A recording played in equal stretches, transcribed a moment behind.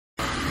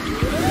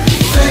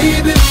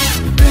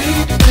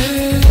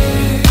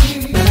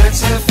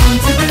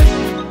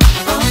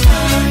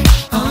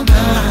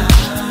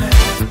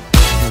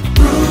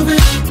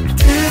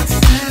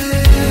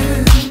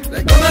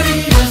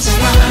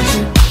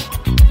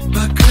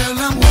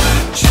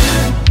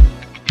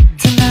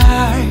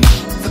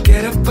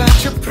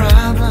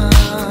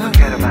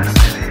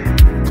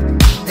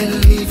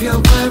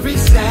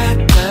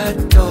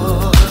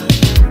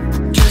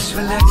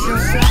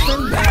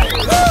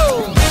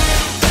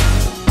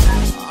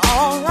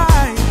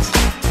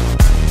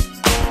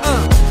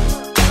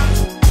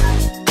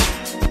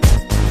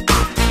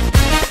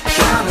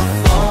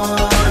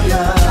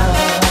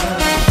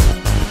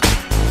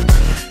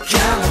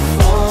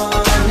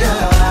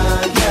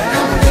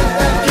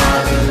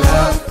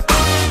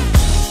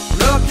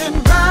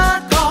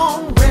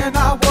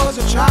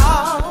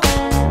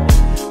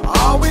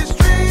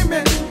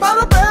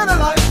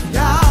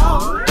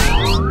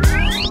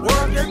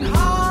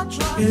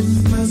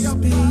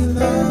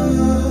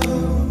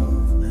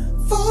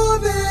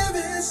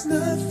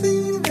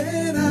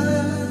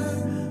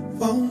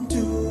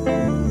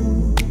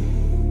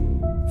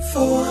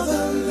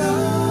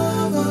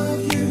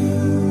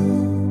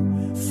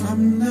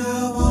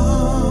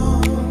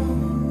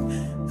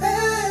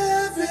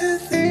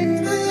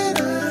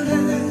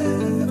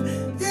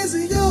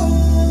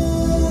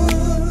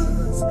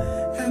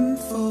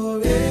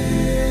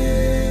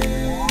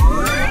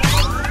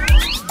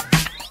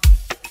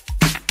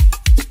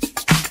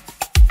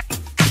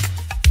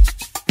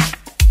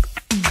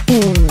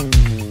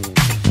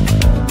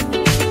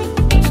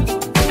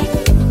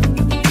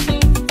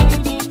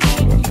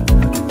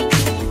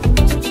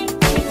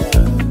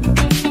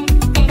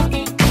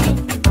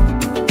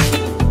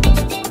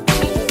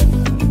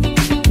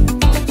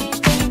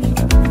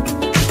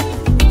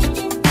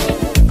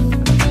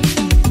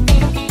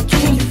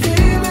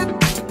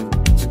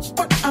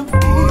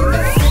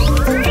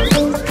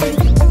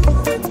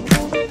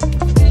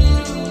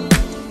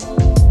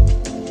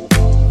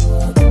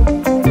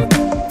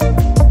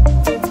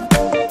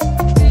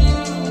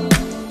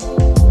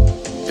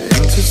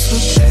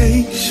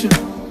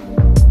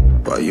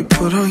While you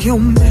put on your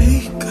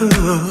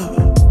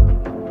makeup,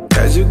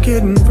 as you're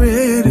getting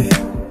ready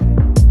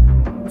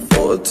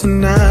for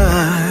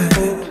tonight.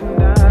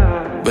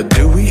 But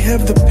do we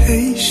have the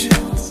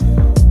patience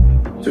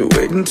to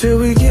wait until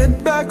we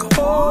get back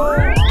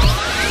home?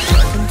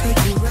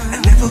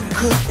 I never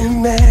could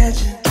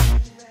imagine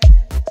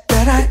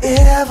that I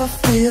ever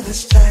feel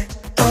this type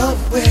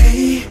of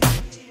way.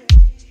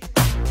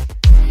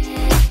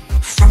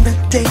 From the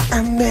day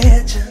I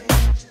met you,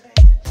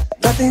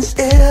 nothing's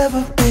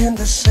ever been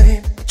the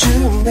same to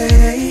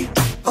me.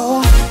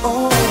 Oh,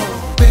 oh.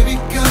 Baby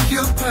girl,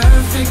 you're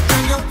perfect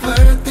and you're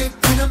worth it,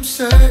 and I'm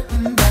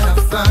certain that I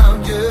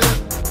found you.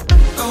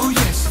 Oh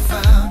yes, I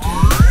found you.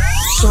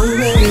 So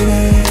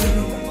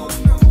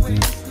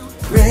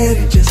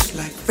ready just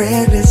like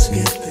Fred, let's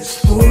get this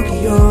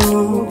boogie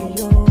on.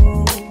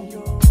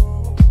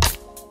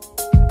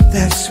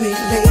 That sweet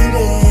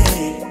lady,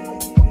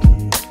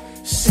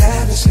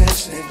 Savage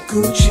and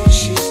Gucci,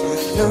 she's my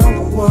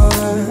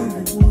 #1.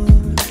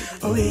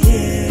 Oh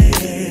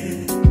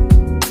yeah,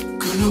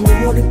 girl, I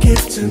wanna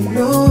get to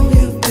know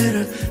you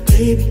better.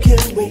 Baby,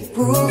 can we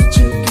groove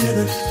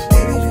together?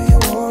 Baby, do you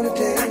wanna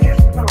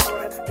dance?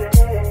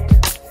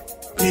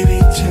 Baby,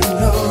 turn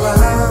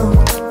around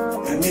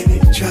and maybe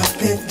drop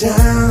it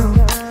down.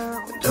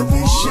 Don't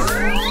be shy.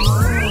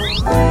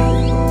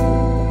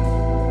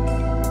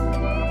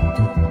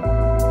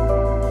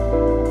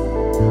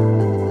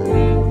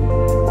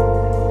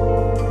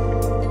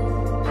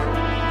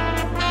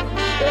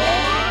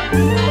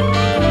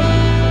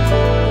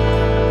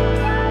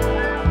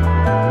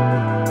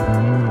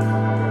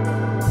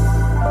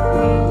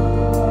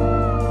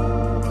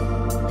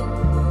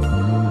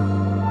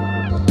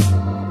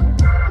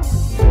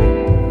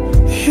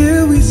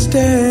 Here we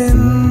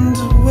stand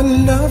where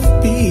love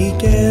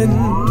began.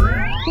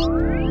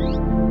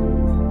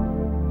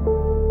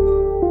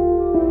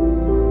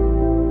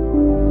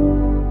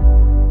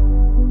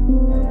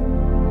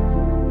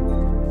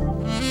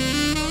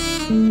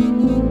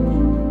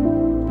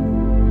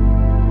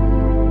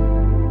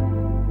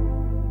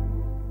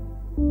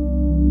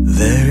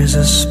 There is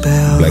a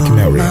spell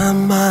on my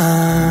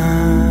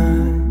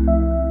mind,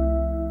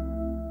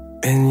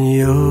 and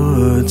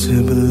you're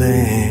to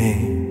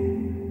blame.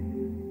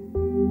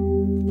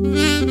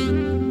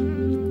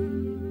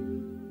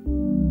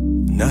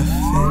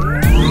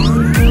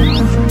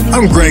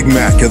 I'm Greg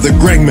Mack of The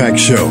Greg Mack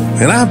Show,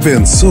 and I've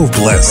been so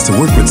blessed to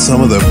work with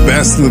some of the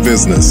best in the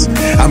business.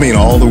 I mean,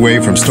 all the way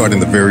from starting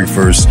the very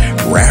first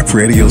rap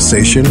radio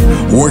station,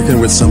 working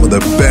with some of the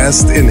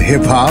best in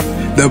hip-hop,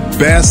 the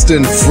best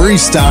in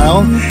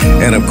freestyle,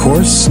 and of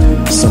course,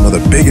 some of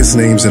the biggest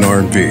names in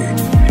R&B.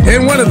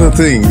 And one of the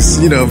things,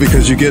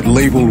 because you get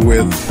labeled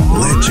with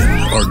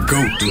legend or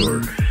GOAT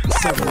or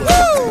several